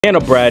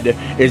Banana bread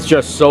is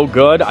just so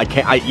good.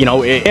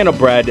 Banana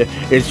bread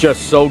is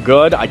just so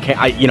good.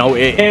 Banana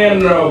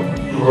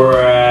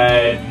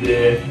bread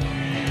is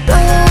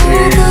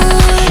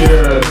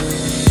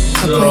just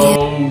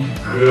so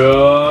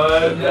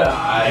good.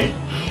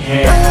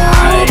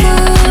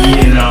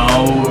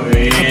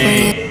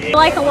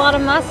 Like a lot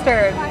of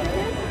mustard.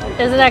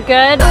 Isn't that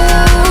good?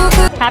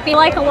 Happy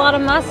like a lot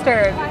of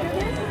mustard.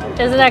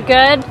 Isn't that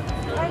good?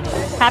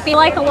 Happy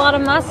like a lot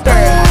of mustard.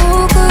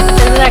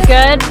 Isn't that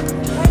good?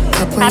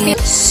 Happy.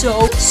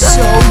 So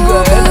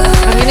good.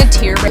 I'm gonna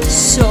tear.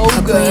 So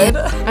good.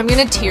 I'm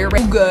gonna tear.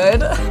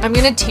 Good. I'm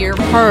gonna tear.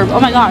 Superb.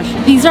 Oh my gosh,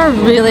 these are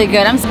really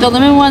good. The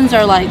lemon ones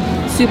are like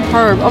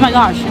superb. Oh my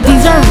gosh,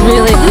 these are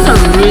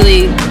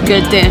really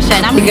good dish,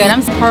 and I'm good.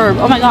 I'm superb.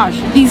 Oh my gosh,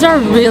 these are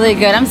really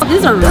good.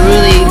 These are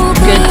really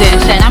good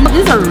dish, and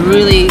these are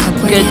really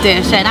good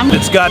dish, and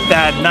It's got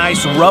that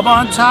nice rub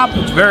on top.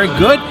 It's very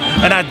good,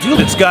 and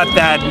It's got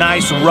that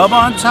nice rub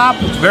on top.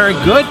 It's very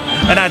good,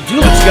 and It's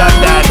got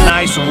that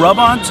nice rub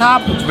on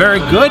top. It's very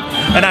good,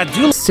 and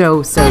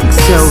So.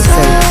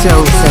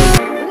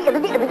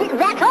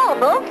 That's all,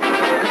 folks.